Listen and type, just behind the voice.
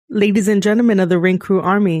Ladies and gentlemen of the Ring Crew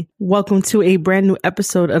Army, welcome to a brand new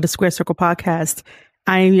episode of the Square Circle Podcast.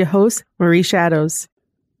 I am your host, Marie Shadows.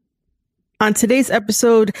 On today's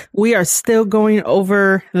episode, we are still going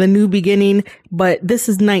over the new beginning, but this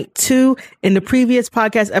is night 2. In the previous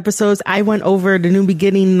podcast episodes, I went over the new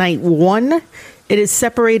beginning night 1. It is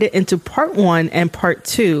separated into part 1 and part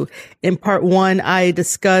 2. In part 1, I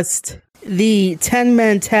discussed the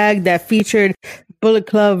 10-man tag that featured Bullet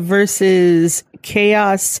Club versus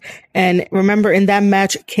Chaos. And remember, in that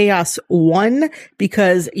match, Chaos won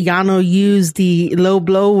because Yano used the low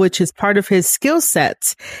blow, which is part of his skill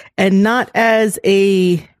set, and not as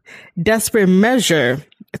a desperate measure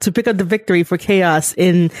to pick up the victory for Chaos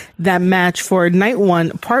in that match for night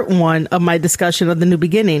 1, part 1 of my discussion of the new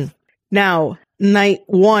beginning. Now, night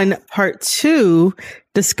 1, part 2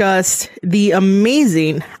 discussed the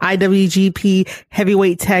amazing IWGP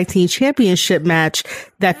Heavyweight Tag Team Championship match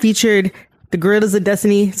that featured the Guerrillas of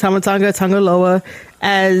Destiny, Tama Tonga, Tanga Loa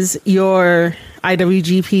as your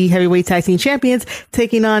IWGP Heavyweight Tag Team Champions,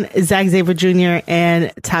 taking on Zack Sabre Jr.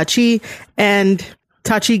 and Tachi. And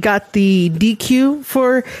Tachi got the DQ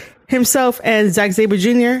for himself and Zack Sabre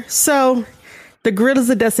Jr. So the Guerrillas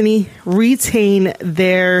of Destiny retain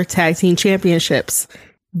their tag team championships.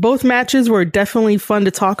 Both matches were definitely fun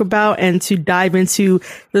to talk about and to dive into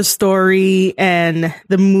the story and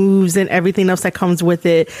the moves and everything else that comes with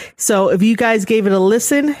it. So if you guys gave it a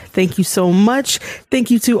listen, thank you so much.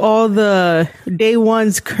 Thank you to all the day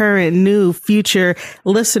ones, current, new, future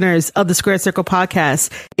listeners of the Square Circle Podcast.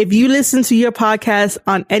 If you listen to your podcast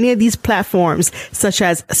on any of these platforms, such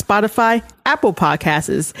as Spotify, Apple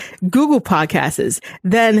Podcasts, Google Podcasts,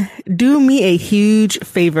 then do me a huge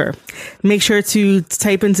favor. Make sure to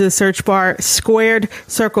type into the search bar Squared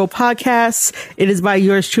Circle Podcasts. It is by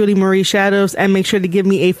yours truly, Marie Shadows, and make sure to give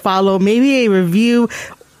me a follow, maybe a review,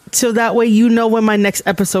 so that way you know when my next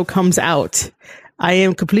episode comes out. I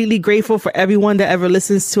am completely grateful for everyone that ever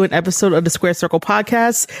listens to an episode of the Square Circle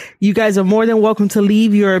Podcast. You guys are more than welcome to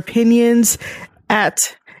leave your opinions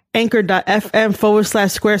at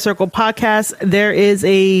anchor.fm/Square Circle Podcast. There is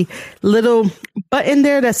a little button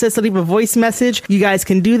there that says to leave a voice message. You guys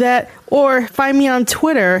can do that, or find me on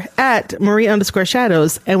Twitter at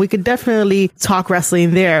Marie_Shadows, and we could definitely talk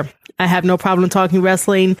wrestling there. I have no problem talking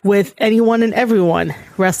wrestling with anyone and everyone.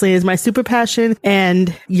 Wrestling is my super passion,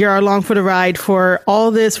 and you're along for the ride for all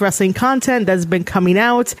this wrestling content that's been coming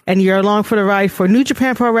out, and you're along for the ride for New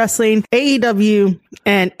Japan Pro Wrestling, AEW,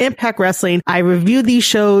 and Impact Wrestling. I review these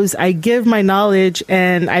shows, I give my knowledge,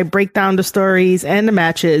 and I break down the stories and the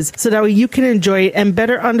matches so that way you can enjoy it and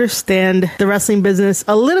better understand the wrestling business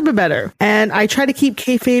a little bit better. And I try to keep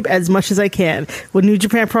kayfabe as much as I can. With New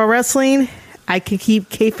Japan Pro Wrestling, I can keep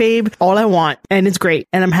kayfabe all I want, and it's great,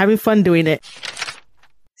 and I'm having fun doing it.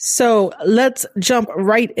 So let's jump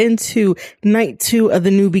right into night 2 of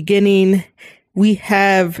the new beginning. We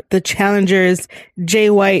have the challengers, Jay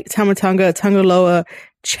White, Tama Tonga, Tanga Loa,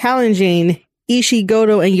 challenging Ishii,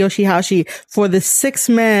 Goto, and Yoshihashi for the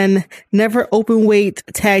 6-man Never Openweight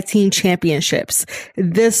Tag Team Championships.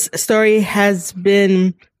 This story has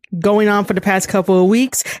been going on for the past couple of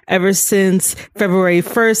weeks, ever since February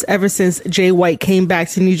 1st, ever since Jay White came back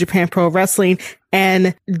to New Japan Pro Wrestling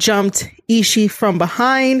and jumped Ishii from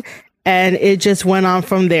behind, and it just went on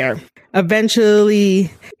from there.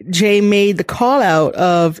 Eventually, Jay made the call out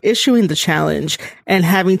of issuing the challenge and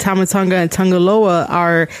having Tama Tonga and Tanga Loa,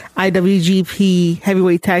 our IWGP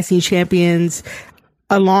Heavyweight Tag Team Champions,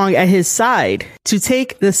 along at his side to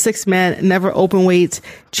take the 6-man Never Openweight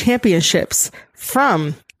Championships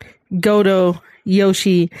from Goto,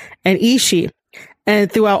 Yoshi, and Ishii. And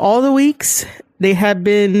throughout all the weeks, they have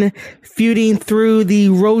been feuding through the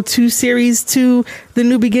Road 2 series to the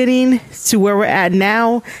new beginning to where we're at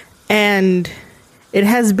now. And it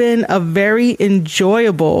has been a very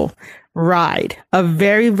enjoyable ride, a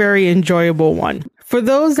very, very enjoyable one. For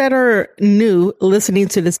those that are new listening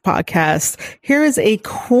to this podcast, here is a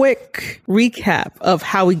quick recap of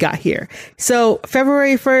how we got here. So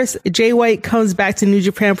February 1st, Jay White comes back to New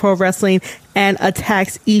Japan Pro Wrestling and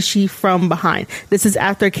attacks Ishii from behind. This is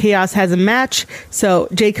after Chaos has a match. So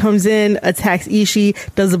Jay comes in, attacks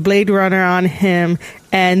Ishii, does a Blade Runner on him.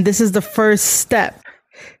 And this is the first step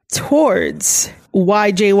towards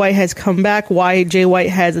why Jay White has come back, why Jay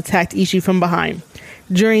White has attacked Ishii from behind.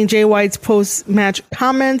 During Jay White's post-match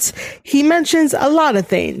comments, he mentions a lot of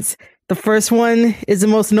things. The first one is the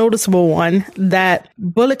most noticeable one, that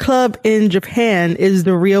Bullet Club in Japan is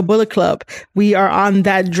the real Bullet Club. We are on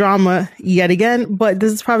that drama yet again, but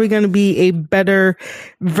this is probably going to be a better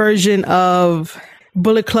version of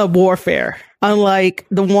Bullet Club warfare. Unlike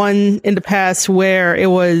the one in the past where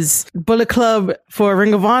it was Bullet Club for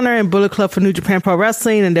Ring of Honor and Bullet Club for New Japan Pro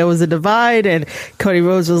Wrestling, and there was a divide, and Cody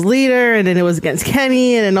Rhodes was leader, and then it was against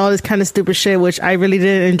Kenny, and then all this kind of stupid shit, which I really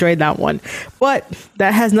didn't enjoy that one. But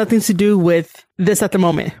that has nothing to do with this at the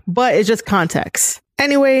moment, but it's just context.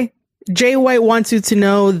 Anyway, Jay White wants you to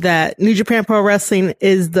know that New Japan Pro Wrestling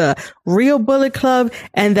is the real Bullet Club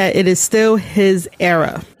and that it is still his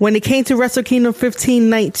era. When it came to Wrestle Kingdom 15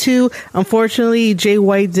 Night 2, unfortunately, Jay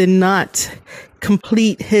White did not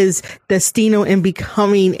complete his destino in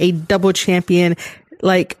becoming a double champion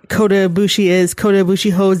like Kota Ibushi is. Kota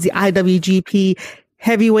Ibushi holds the IWGP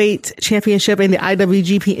Heavyweight Championship and the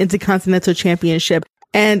IWGP Intercontinental Championship.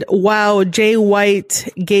 And while Jay White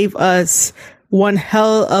gave us one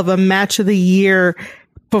hell of a match of the year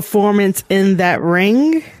performance in that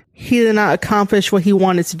ring, he did not accomplish what he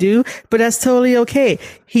wanted to do, but that's totally okay.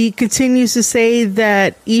 He continues to say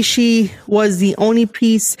that Ishii was the only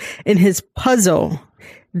piece in his puzzle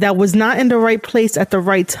that was not in the right place at the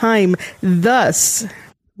right time. Thus,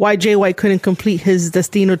 why Jay White couldn't complete his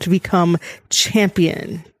destino to become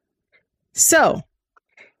champion. So,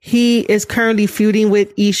 he is currently feuding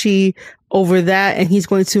with Ishii over that, and he's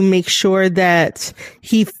going to make sure that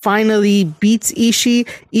he finally beats Ishii.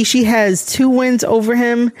 Ishii has 2 wins over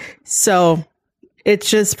him, so it's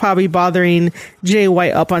just probably bothering Jay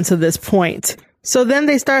White up until this point. So then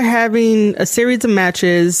they start having a series of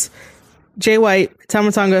matches. Jay White,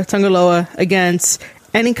 Tama Tonga, Tanga Loa against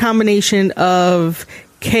any combination of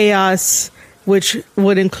Chaos, which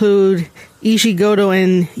would include Ishii, Goto,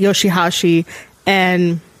 and Yoshihashi.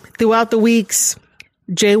 And throughout the weeks,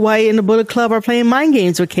 Jay White and the Bullet Club are playing mind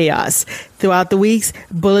games with Chaos. Throughout the weeks,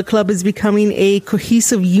 Bullet Club is becoming a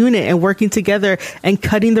cohesive unit and working together and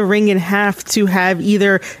cutting the ring in half to have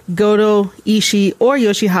either Goto, Ishii, or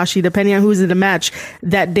Yoshihashi, depending on who's in the match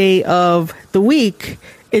that day of the week,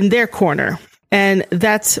 in their corner. And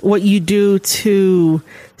that's what you do to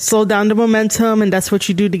slow down the momentum. And that's what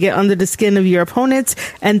you do to get under the skin of your opponents.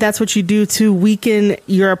 And that's what you do to weaken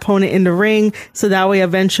your opponent in the ring. So that way,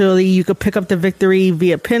 eventually you could pick up the victory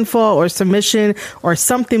via pinfall or submission or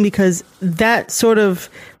something, because that sort of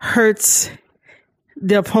hurts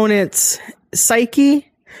the opponent's psyche,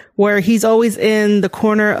 where he's always in the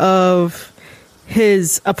corner of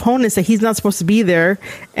his opponents that he's not supposed to be there,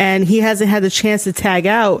 and he hasn't had the chance to tag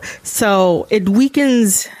out. So it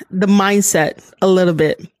weakens the mindset a little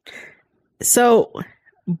bit. So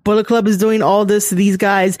Bullet Club is doing all this to these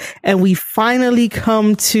guys, and we finally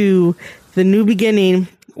come to the new beginning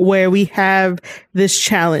where we have this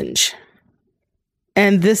challenge.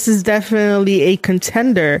 And this is definitely a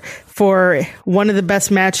contender for one of the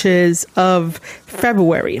best matches of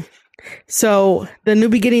February. So the New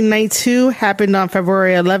Beginning Night 2 happened on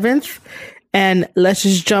February 11th. And let's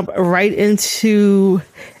just jump right into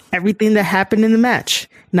everything that happened in the match,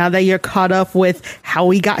 now that you're caught up with how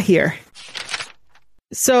we got here.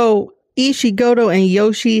 So Ishii, Goto, and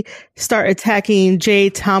Yoshi start attacking Jay,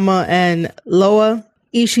 Tama, and Loa.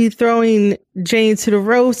 Ishii throwing Jay into the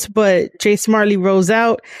ropes, but Jay smartly rolls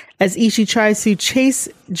out. As Ishii tries to chase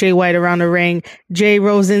Jay White around the ring, Jay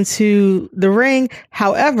rolls into the ring.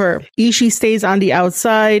 However, Ishii stays on the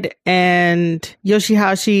outside, and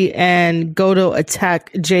Yoshihashi and Goto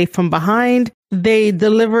attack Jay from behind. They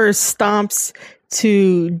deliver stomps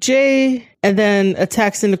to Jay, and then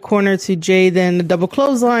attacks in the corner to Jay, then a double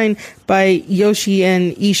clothesline by Yoshi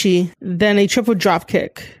and Ishii, then a triple drop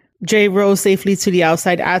kick. Jay rolls safely to the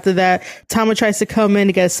outside. After that, Tama tries to come in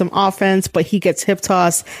to get some offense, but he gets hip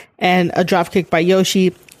toss and a drop kick by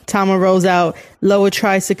Yoshi. Tama rolls out. Loa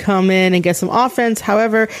tries to come in and get some offense.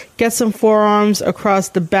 However, gets some forearms across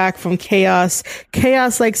the back from Chaos.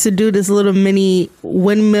 Chaos likes to do this little mini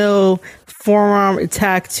windmill forearm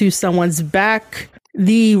attack to someone's back.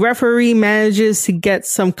 The referee manages to get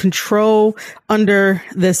some control under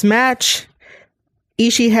this match.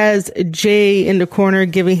 Ishii has Jay in the corner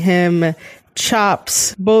giving him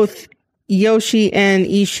chops. Both Yoshi and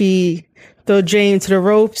Ishii throw Jay into the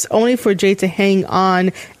ropes, only for Jay to hang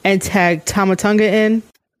on and tag Tama Tonga in.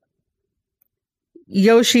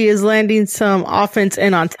 Yoshi is landing some offense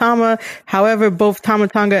in on Tama. However, both Tama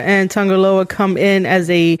Tonga and Tanga Loa come in as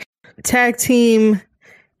a tag team.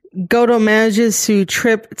 Goto manages to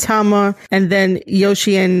trip Tama, and then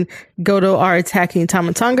Yoshi and Goto are attacking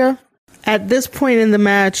Tama Tonga. At this point in the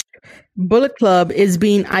match, Bullet Club is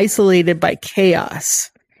being isolated by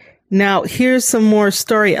Chaos. Now, here's some more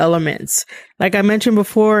story elements. Like I mentioned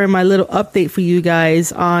before in my little update for you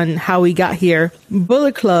guys on how we got here,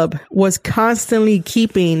 Bullet Club was constantly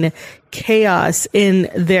keeping Chaos in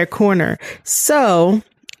their corner. So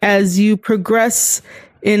as you progress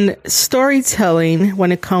in storytelling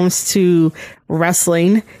when it comes to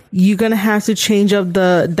wrestling, you're going to have to change up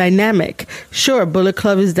the dynamic. Sure, Bullet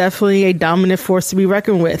Club is definitely a dominant force to be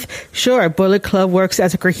reckoned with. Sure, Bullet Club works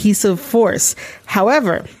as a cohesive force.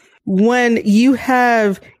 However, when you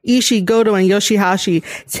have Ishii, Goto, and Yoshihashi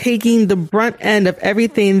taking the brunt end of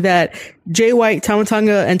everything that Jay White, Tama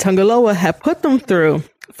Tonga, and Tanga Loa have put them through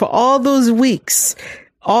for all those weeks,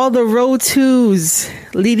 all the road twos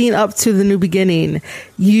leading up to the new beginning,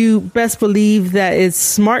 you best believe that it's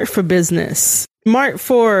smart for business, smart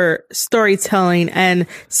for storytelling, and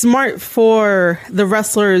smart for the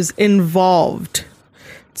wrestlers involved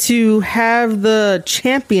to have the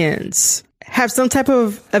champions have some type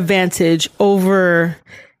of advantage over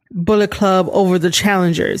Bullet Club, over the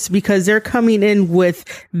challengers, because they're coming in with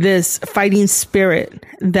this fighting spirit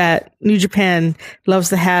that New Japan loves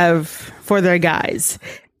to have for their guys.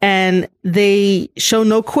 And they show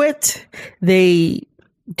no quit. They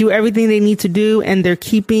do everything they need to do, and they're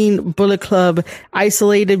keeping Bullet Club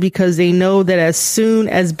isolated because they know that as soon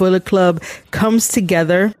as Bullet Club comes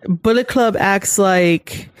together, Bullet Club acts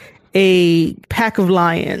like a pack of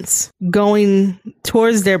lions going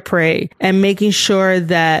towards their prey and making sure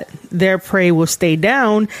that their prey will stay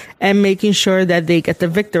down and making sure that they get the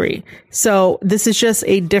victory. So this is just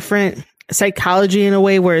a different psychology in a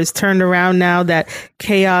way where it's turned around now that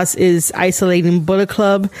Chaos is isolating Bullet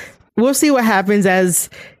Club. We'll see what happens as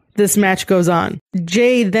this match goes on.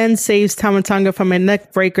 Jay then saves Tama Tonga from a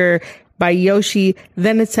neck breaker by Yoshi,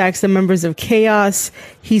 then attacks the members of Chaos.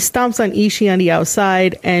 He stomps on Ishii on the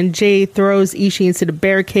outside, and Jay throws Ishii into the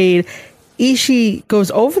barricade. Ishii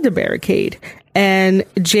goes over the barricade, and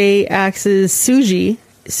Jay axes Tsuji.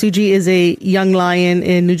 Tsuji is a young lion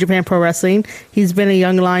in New Japan Pro Wrestling. He's been a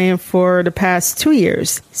young lion for the past 2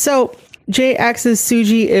 years. So Jay axes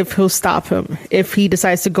Tsuji if he'll stop him, if he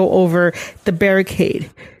decides to go over the barricade.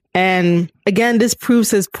 And again, this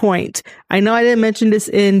proves his point. I know I didn't mention this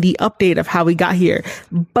in the update of how we got here,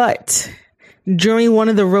 but during one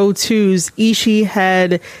of the road twos, Ishii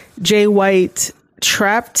had Jay White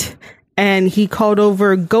trapped and he called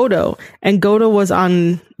over Goto, and Goto was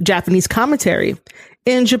on Japanese commentary.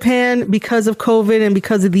 In Japan, because of COVID and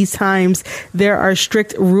because of these times, there are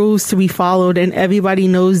strict rules to be followed, and everybody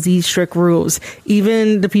knows these strict rules,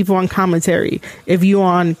 even the people on commentary. If you're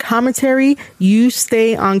on commentary, you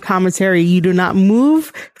stay on commentary. You do not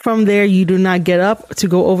move from there. You do not get up to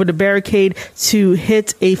go over the barricade to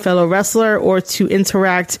hit a fellow wrestler or to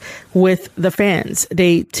interact with the fans.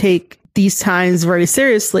 They take these times very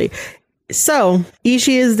seriously. So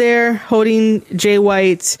Ishii is there holding Jay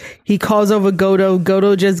White. He calls over Goto.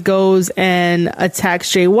 Goto just goes and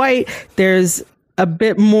attacks Jay White. There's a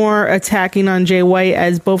bit more attacking on Jay White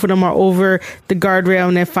as both of them are over the guardrail,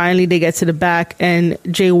 and then finally they get to the back and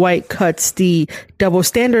Jay White cuts the double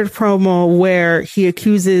standard promo where he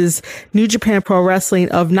accuses New Japan Pro Wrestling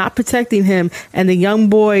of not protecting him and the young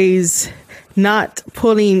boys not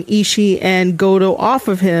pulling Ishii and Goto off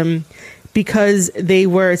of him because they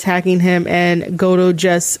were attacking him, and Goto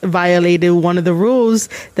just violated one of the rules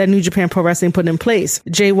that New Japan Pro Wrestling put in place.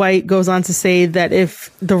 Jay White goes on to say that if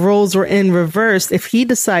the roles were in reverse, if he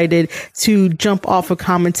decided to jump off of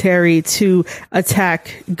commentary to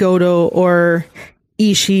attack Goto or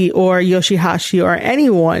Ishii or Yoshihashi or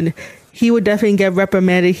anyone, he would definitely get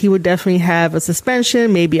reprimanded. He would definitely have a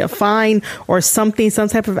suspension, maybe a fine or something. Some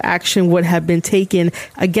type of action would have been taken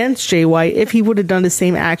against Jay White if he would have done the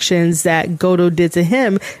same actions that Goto did to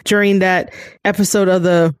him during that episode of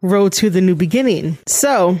the Road to the New Beginning.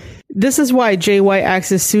 So this is why Jay White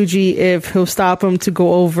asks Tsuji if he'll stop him to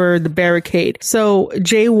go over the barricade. So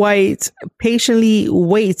Jay White patiently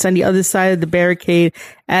waits on the other side of the barricade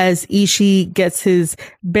as Ishii gets his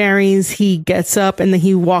bearings. He gets up and then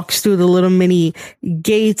he walks through the little mini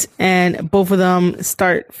gate, and both of them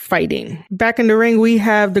start fighting. Back in the ring, we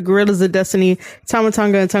have the Gorillas of Destiny, Tama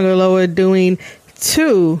Tonga and Tanga Loa, doing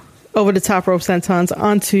 2 over the top rope sentons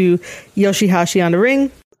onto Yoshihashi on the ring.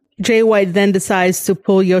 Jay White then decides to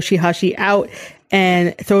pull Yoshihashi out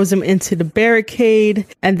and throws him into the barricade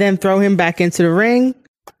and then throw him back into the ring.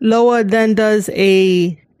 Loa then does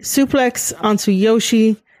a suplex onto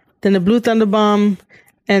Yoshi, then a Blue Thunder Bomb,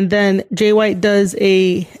 and then Jay White does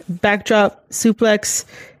a backdrop suplex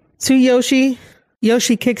to Yoshi.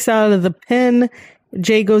 Yoshi kicks out of the pin.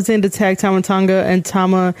 Jay goes in to tag Tama Tonga, and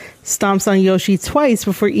Tama stomps on Yoshi twice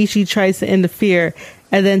before Ishii tries to interfere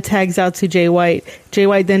and then tags out to Jay White. Jay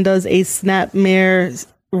White then does a snapmare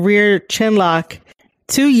rear chinlock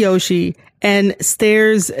to Yoshi and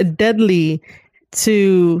stares deadly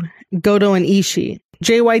to Goto and Ishii.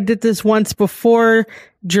 Jay White did this once before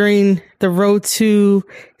during the Road to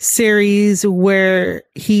series where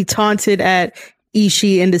he taunted at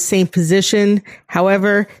Ishii in the same position.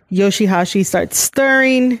 However, Yoshihashi starts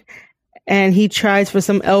stirring and he tries for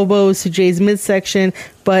some elbows to Jay's midsection,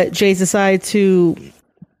 but Jay decides to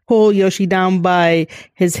pull Yoshi down by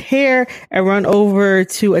his hair and run over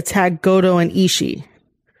to attack Goto and Ishii.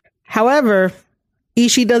 However,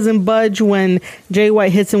 Ishii doesn't budge when Jay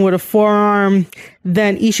White hits him with a forearm.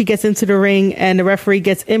 Then Ishii gets into the ring and the referee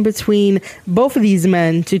gets in between both of these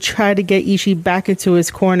men to try to get Ishii back into his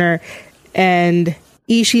corner. And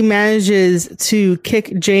Ishii manages to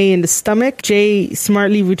kick Jay in the stomach. Jay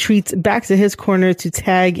smartly retreats back to his corner to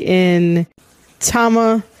tag in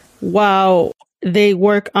Tama while they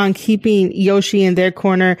work on keeping Yoshi in their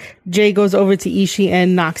corner. Jay goes over to Ishii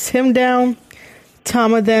and knocks him down.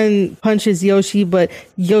 Tama then punches Yoshi, but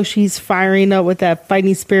Yoshi's firing up with that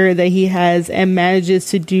fighting spirit that he has and manages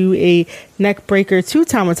to do a neck breaker to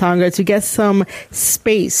Tama Tonga to get some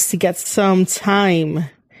space, to get some time.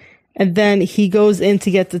 And then he goes in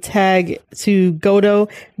to get the tag to Goto.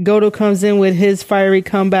 Goto comes in with his fiery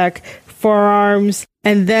comeback forearms,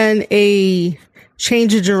 and then a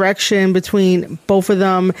change of direction between both of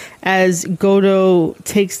them as Goto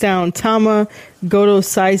takes down Tama. Goto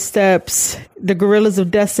sidesteps the Gorillas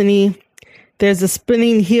of Destiny. There's a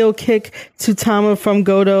spinning heel kick to Tama from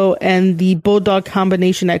Goto and the Bulldog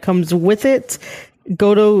combination that comes with it.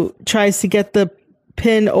 Goto tries to get the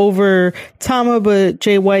pin over Tama, but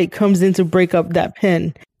Jay White comes in to break up that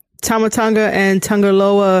pin. Tama Tonga and Tanga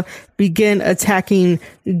Loa begin attacking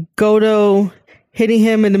Goto, hitting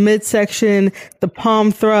him in the midsection, the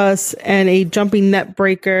palm thrust, and a jumping net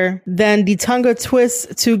breaker. Then the Tonga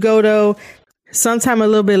twist to Goto. Sometime a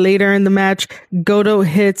little bit later in the match, Goto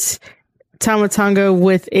hits Tama Tonga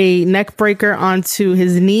with a neck breaker onto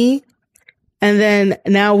his knee. And then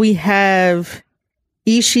now we have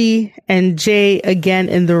Ishii and Jay again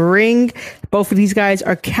in the ring. Both of these guys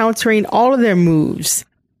are countering all of their moves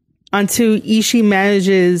until Ishii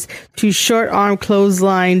manages to short arm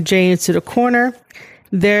clothesline Jay into the corner.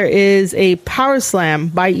 There is a power slam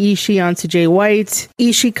by Ishii onto Jay White.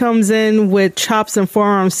 Ishii comes in with chops and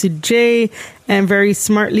forearms to Jay, and very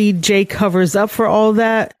smartly, Jay covers up for all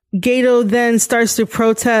that. Gato then starts to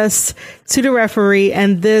protest to the referee,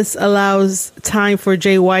 and this allows time for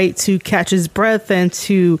Jay White to catch his breath and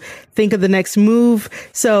to think of the next move.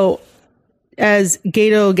 So as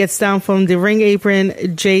Gato gets down from the ring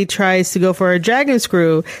apron, Jay tries to go for a dragon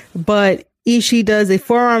screw, but Ishii does a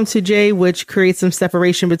forearm to Jay, which creates some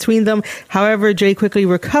separation between them. However, Jay quickly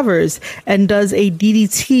recovers and does a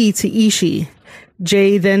DDT to Ishii.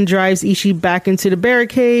 Jay then drives Ishii back into the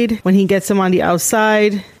barricade when he gets him on the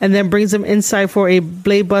outside and then brings him inside for a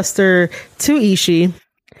blade buster to Ishii.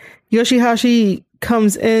 Yoshihashi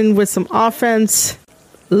comes in with some offense.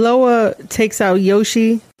 Loa takes out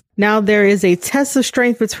Yoshi. Now there is a test of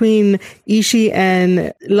strength between Ishii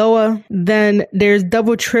and Loa. Then there's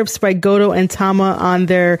double trips by Goto and Tama on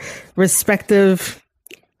their respective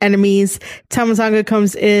enemies. Tama Tonga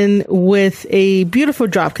comes in with a beautiful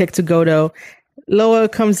dropkick to Goto. Loa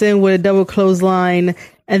comes in with a double clothesline,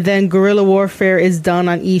 and then guerrilla warfare is done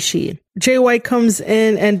on Ishii. Jay White comes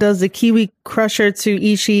in and does the Kiwi Crusher to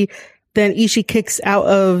Ishii. Then Ishii kicks out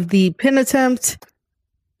of the pin attempt.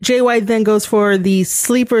 Jay White then goes for the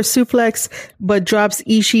sleeper suplex, but drops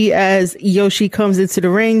Ishii as Yoshi comes into the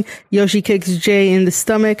ring. Yoshi kicks Jay in the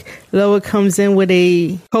stomach. Loa comes in with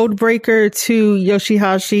a code breaker to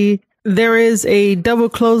Yoshihashi. There is a double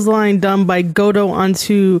clothesline done by Goto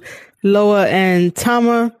onto Loa and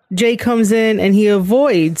Tama. Jay comes in and he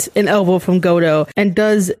avoids an elbow from Goto and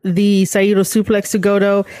does the Saito suplex to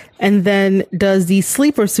Goto and then does the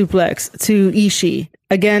sleeper suplex to Ishii.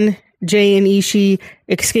 Again, Jay and Ishii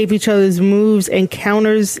escape each other's moves and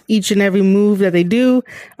counters each and every move that they do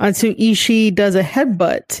until Ishii does a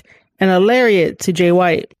headbutt and a lariat to Jay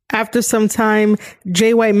White. After some time,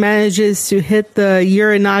 Jay White manages to hit the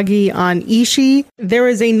Uranagi on Ishii. There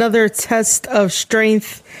is another test of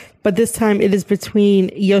strength, but this time it is between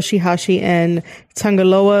Yoshihashi and Tanga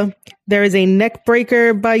Loa. There is a neck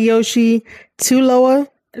breaker by Yoshi to Loa.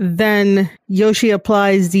 Then Yoshi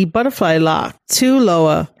applies the butterfly lock to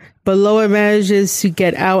Loa, but Loa manages to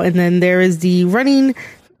get out, and then there is the running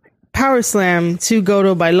power slam to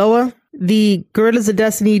Goto by Loa. The Gorillas of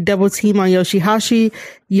Destiny double team on Yoshihashi.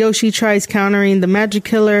 Yoshi tries countering the Magic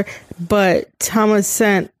Killer, but Tama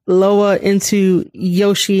sent Loa into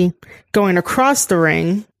Yoshi going across the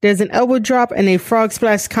ring. There's an elbow drop and a frog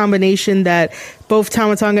splash combination that both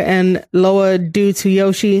Tama Tonga and Loa do to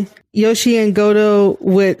Yoshi. Yoshi and Goto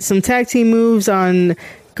with some tag team moves on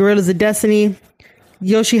Gorillas of Destiny.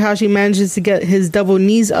 Yoshihashi manages to get his double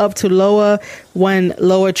knees up to Loa when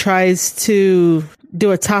Loa tries to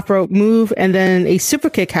do a top rope move, and then a super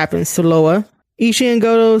kick happens to Loa. Ishii and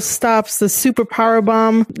Goto stops the super power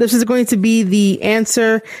bomb. This is going to be the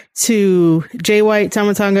answer to Jay White,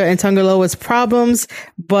 Tama Tonga, and Tonga Loa's problems,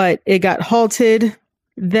 but it got halted.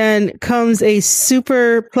 Then comes a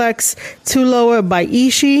superplex to Loa by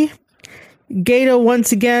Ishii. Gato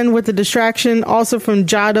once again with the distraction, also from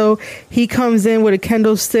Jado. He comes in with a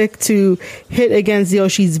kendo stick to hit against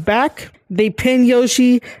Yoshi's back. They pin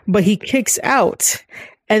Yoshi, but he kicks out.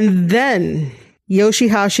 And then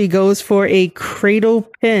Yoshihashi goes for a cradle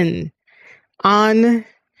pin on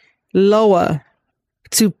Loa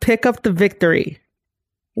to pick up the victory.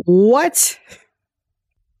 What?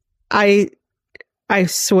 I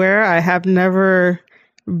swear I have never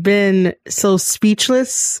been so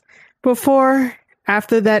speechless before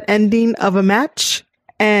after that ending of a match.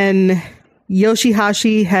 And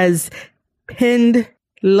Yoshihashi has pinned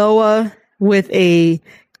Loa with a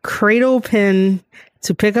cradle pin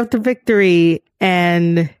to pick up the victory,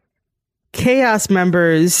 and Chaos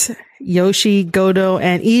members Yoshi, Goto,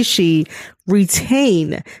 and Ishii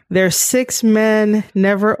retain their 6-man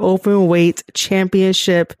never open weight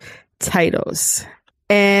championship titles.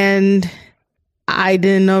 And I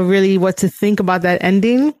didn't know really what to think about that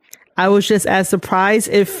ending. I was just as surprised.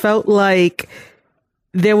 It felt like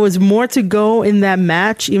there was more to go in that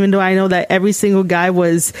match, even though I know that every single guy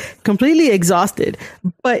was completely exhausted.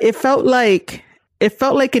 But it felt like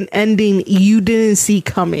an ending you didn't see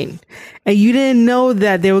coming. And you didn't know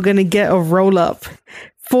that they were going to get a roll up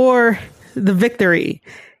for the victory.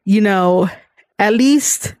 You know, at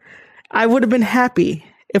least I would have been happy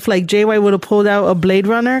if like Jay White would have pulled out a Blade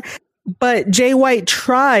Runner. But Jay White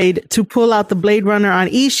tried to pull out the Blade Runner on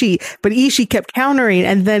Ishii, but Ishii kept countering,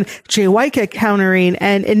 and then Jay White kept countering,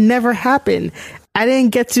 and it never happened. I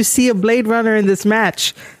didn't get to see a Blade Runner in this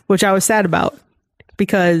match, which I was sad about,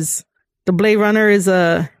 because the Blade Runner is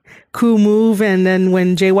a cool move, and then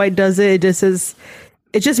when Jay White does it,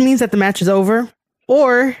 it just means that the match is over.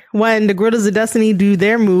 Or when the Guerrillas of Destiny do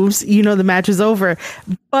their moves, you know the match is over.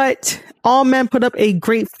 But all men put up a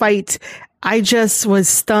great fight. I just was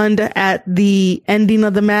stunned at the ending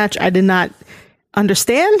of the match. I did not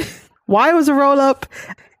understand why it was a roll up.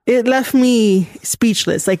 It left me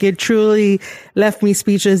speechless. Like, it truly left me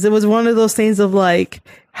speechless. It was one of those things of like,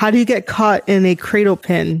 how do you get caught in a cradle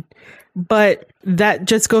pin? But that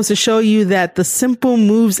just goes to show you that the simple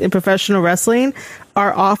moves in professional wrestling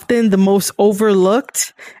are often the most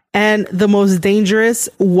overlooked and the most dangerous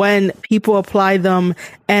when people apply them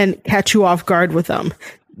and catch you off guard with them.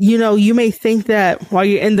 You know, you may think that while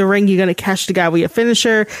you're in the ring, you're going to catch the guy with your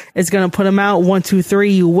finisher. It's going to put him out 1, 2,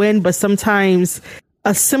 3, you win. But sometimes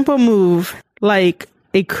a simple move like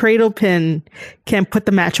a cradle pin can put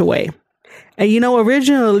the match away. And, you know,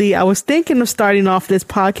 originally I was thinking of starting off this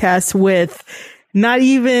podcast with not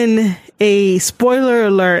even a spoiler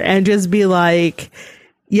alert and just be like,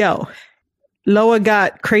 yo, Loa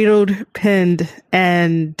got cradled, pinned,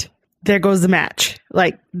 and there goes the match.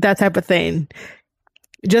 Like that type of thing.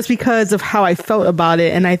 Just because of how I felt about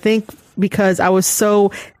it. And I think because I was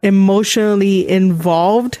so emotionally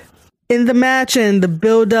involved in the match and the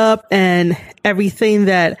build up and everything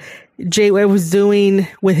that Jay White was doing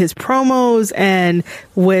with his promos and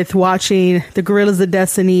with watching the Guerrillas of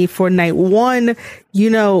Destiny for night 1, you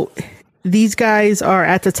know, these guys are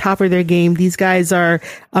at the top of their game. These guys are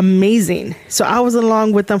amazing. So I was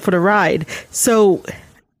along with them for the ride. So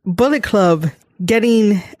Bullet Club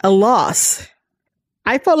getting a loss,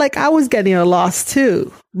 I felt like I was getting a loss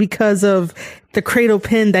too because of the cradle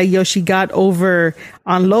pin that Yoshi got over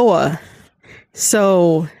on Loa.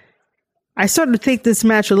 So I started to take this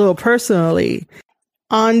match a little personally.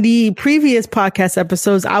 On the previous podcast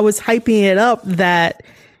episodes, I was hyping it up that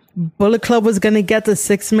Bullet Club was going to get the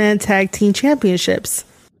 6-man tag team championships,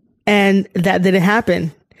 and that didn't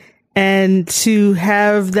happen. And to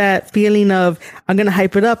have that feeling of, I'm going to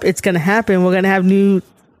hype it up, it's going to happen. We're going to have new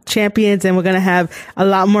champions and we're going to have a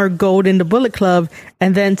lot more gold in the Bullet Club.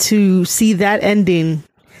 And then to see that ending,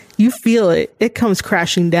 you feel it. It comes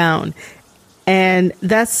crashing down. And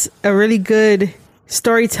that's a really good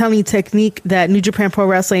storytelling technique that New Japan Pro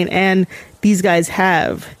Wrestling and these guys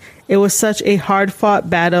have. It was such a hard fought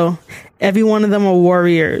battle. Every one of them are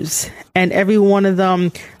warriors, and every one of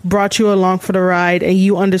them brought you along for the ride, and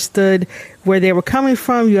you understood where they were coming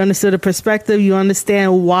from. You understood the perspective. You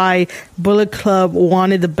understand why Bullet Club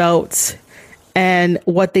wanted the belts and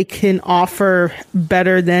what they can offer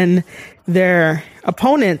better than their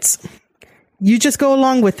opponents. You just go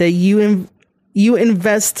along with it. You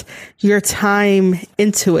invest your time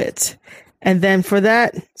into it. And then for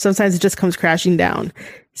that, sometimes it just comes crashing down.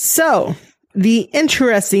 So the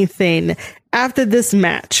interesting thing after this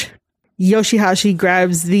match, Yoshihashi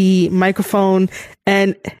grabs the microphone,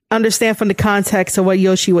 and understand from the context of what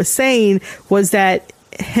Yoshi was saying was that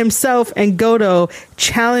himself and Goto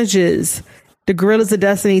challenges the Guerrillas of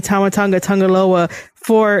Destiny, Tama Tonga, Tonga Loa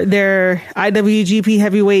for their IWGP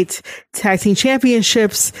Heavyweight Tag Team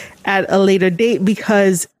Championships at a later date,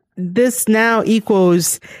 because this now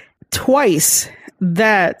equals twice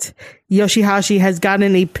that Yoshihashi has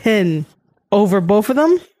gotten a pin over both of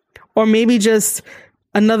them, or maybe just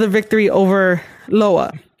another victory over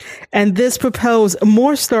Loa. And this propels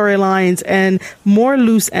more storylines and more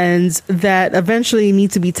loose ends that eventually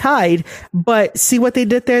need to be tied. But see what they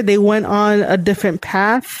did there? They went on a different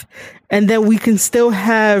path. And then we can still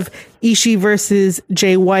have Ishii versus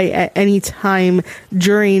Jay White at any time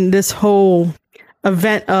during this whole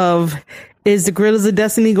event of, is the Guerrillas of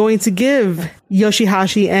Destiny going to give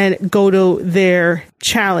Yoshihashi and Goto their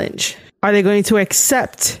challenge? Are they going to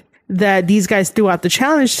accept that these guys threw out the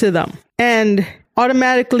challenge to them? And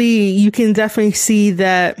automatically, you can definitely see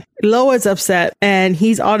that Loa's upset, and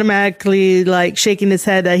he's automatically like shaking his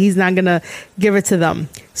head that he's not going to give it to them.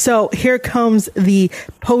 So here comes the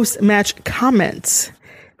post-match comments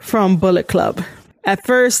from Bullet Club. At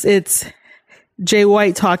first, it's Jay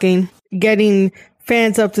White talking, getting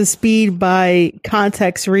fans up to speed by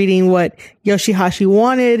context reading what Yoshihashi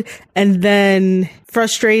wanted, and then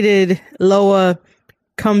frustrated Loa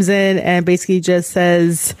comes in and basically just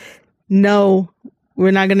says, no,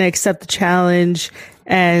 we're not going to accept the challenge.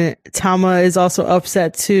 And Tama is also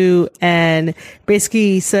upset too, and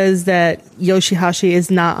basically says that Yoshihashi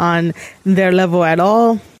is not on their level at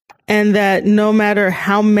all, and that no matter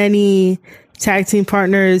how many tag team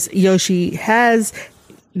partners Yoshi has,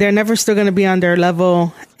 they're never still going to be on their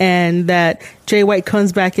level. And that Jay White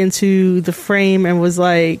comes back into the frame and was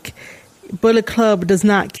like, Bullet Club does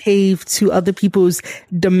not cave to other people's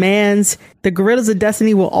demands. The Guerrillas of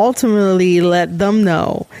Destiny will ultimately let them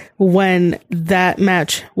know when that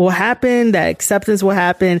match will happen, that acceptance will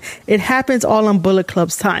happen. It happens all on Bullet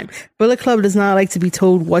Club's time. Bullet Club does not like to be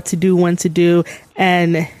told what to do, when to do,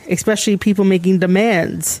 and especially people making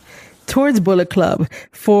demands towards Bullet Club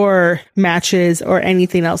for matches or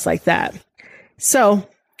anything else like that. So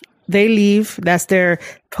they leave. That's their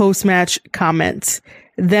post-match comments.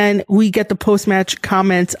 Then we get the post-match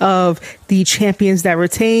comments of the champions that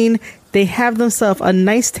retain. They have themselves a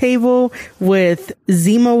nice table with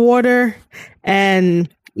Zima water, and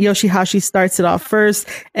Yoshihashi starts it off first.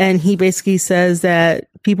 And he basically says that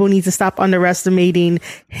people need to stop underestimating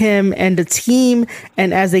him and the team.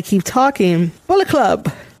 And as they keep talking, Bullet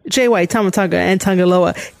Club, Jay White, Tama Tonga, and Tonga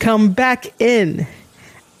Loa come back in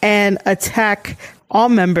and attack all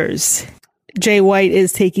members. Jay White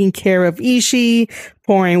is taking care of Ishii,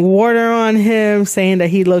 pouring water on him, saying that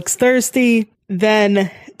he looks thirsty.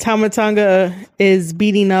 Then Tama Tonga is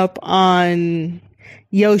beating up on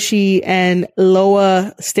Yoshi, and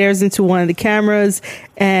Loa stares into one of the cameras,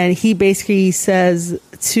 and he basically says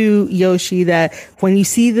to Yoshi that when you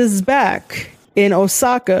see this back in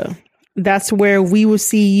Osaka, that's where we will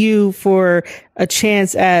see you for a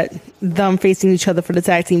chance at them facing each other for the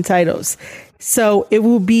tag team titles. So it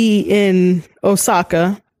will be in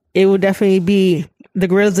Osaka. It will definitely be the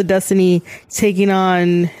Guerrillas of Destiny taking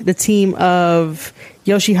on the team of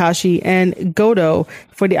Yoshihashi and Goto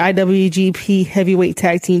for the IWGP Heavyweight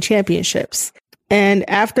Tag Team Championships. And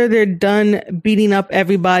after they're done beating up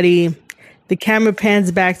everybody, the camera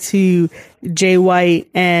pans back to Jay White,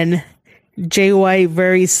 and Jay White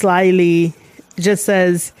very slyly just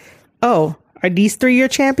says, "Oh, are these three your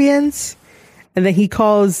champions?" And then he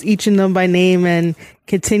calls each of them by name and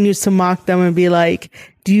continues to mock them and be like,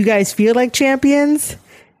 "Do you guys feel like champions?"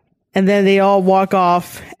 And then they all walk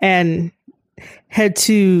off and head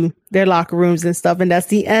to their locker rooms and stuff. And that's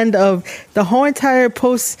the end of the whole entire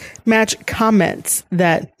post-match comments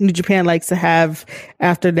that New Japan likes to have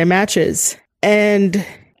after their matches. And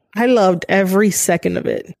I loved every second of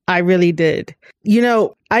it. I really did. You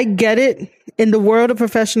know, I get it. In the world of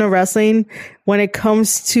professional wrestling, when it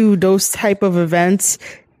comes to those type of events,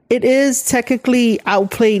 it is technically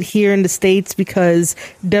outplayed here in the States because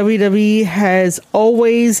WWE has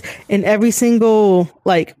always, in every single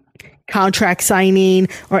like contract signing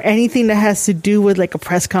or anything that has to do with like a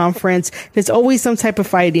press conference, there's always some type of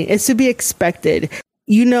fighting. It's to be expected.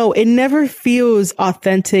 You know, it never feels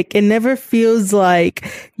authentic. It never feels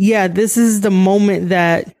like, yeah, this is the moment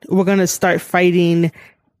that we're going to start fighting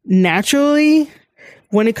naturally.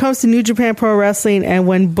 when it comes to New Japan Pro Wrestling and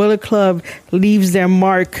when Bullet Club leaves their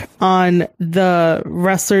mark on the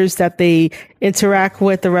wrestlers that they interact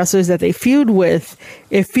with, the wrestlers that they feud with,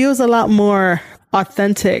 it feels a lot more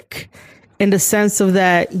authentic in the sense of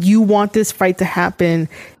that you want this fight to happen,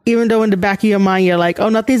 even though in the back of your mind, you're like, oh,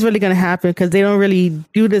 nothing's really going to happen because they don't really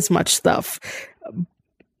do this much stuff.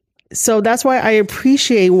 So that's why I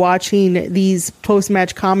appreciate watching these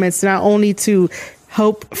post-match comments, not only to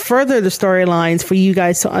help further the storylines for you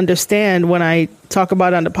guys to understand when I talk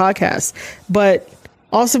about it on the podcast, but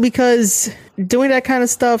also because doing that kind of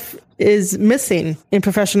stuff is missing in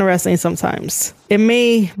professional wrestling sometimes. It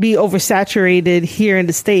may be oversaturated here in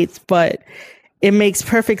the States, but it makes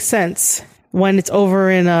perfect sense when it's over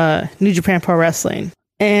in New Japan Pro Wrestling.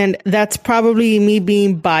 And that's probably me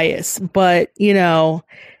being biased, but you know,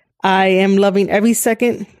 I am loving every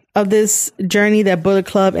second of this journey that Bullet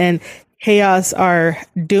Club and Chaos are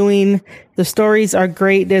doing. The stories are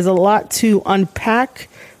great. There's a lot to unpack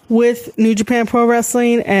with New Japan Pro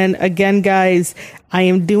Wrestling. And again, guys, I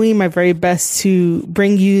am doing my very best to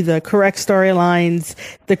bring you the correct storylines,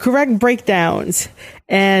 the correct breakdowns,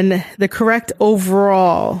 and the correct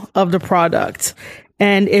overall of the product.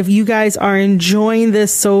 And if you guys are enjoying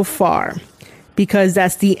this so far, because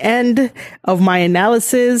that's the end of my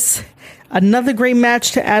analysis, another great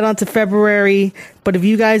match to add on to February. But if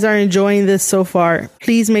you guys are enjoying this so far,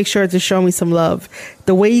 please make sure to show me some love.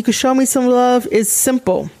 The way you can show me some love is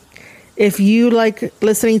simple. If you like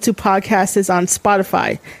listening to podcasts on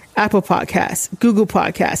Spotify, Apple Podcasts, Google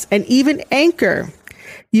Podcasts, and even Anchor,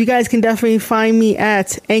 you guys can definitely find me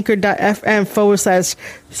at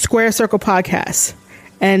anchor.fm/Square Circle Podcast.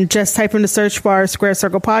 And just type in the search bar Square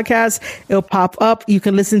Circle Podcast. It'll pop up. You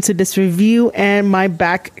can listen to this review and my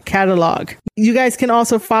back catalog. You guys can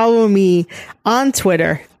also follow me on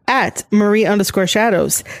Twitter at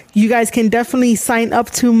Marie_Shadows. You guys can definitely sign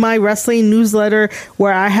up to my wrestling newsletter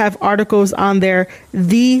where I have articles on there,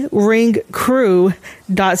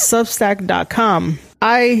 theringcrew.substack.com.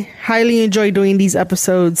 I highly enjoy doing these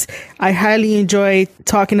episodes. I highly enjoy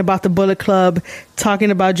talking about the Bullet Club, talking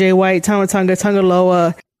about Jay White, Tama Tonga, Tonga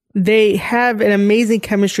Loa. They have an amazing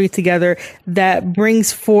chemistry together that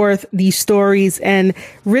brings forth these stories and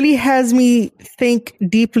really has me think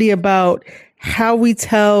deeply about how we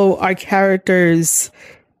tell our characters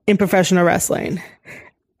in professional wrestling.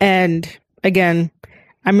 And again,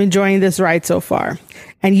 I'm enjoying this ride so far.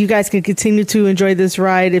 And you guys can continue to enjoy this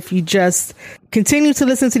ride if you just continue to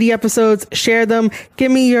listen to the episodes, share them,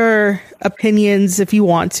 give me your opinions if you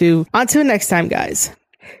want to. Until next time, guys.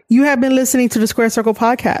 You have been listening to the Square Circle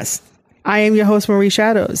Podcast. I am your host, Marie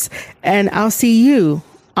Shadows, and I'll see you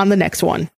on the next one.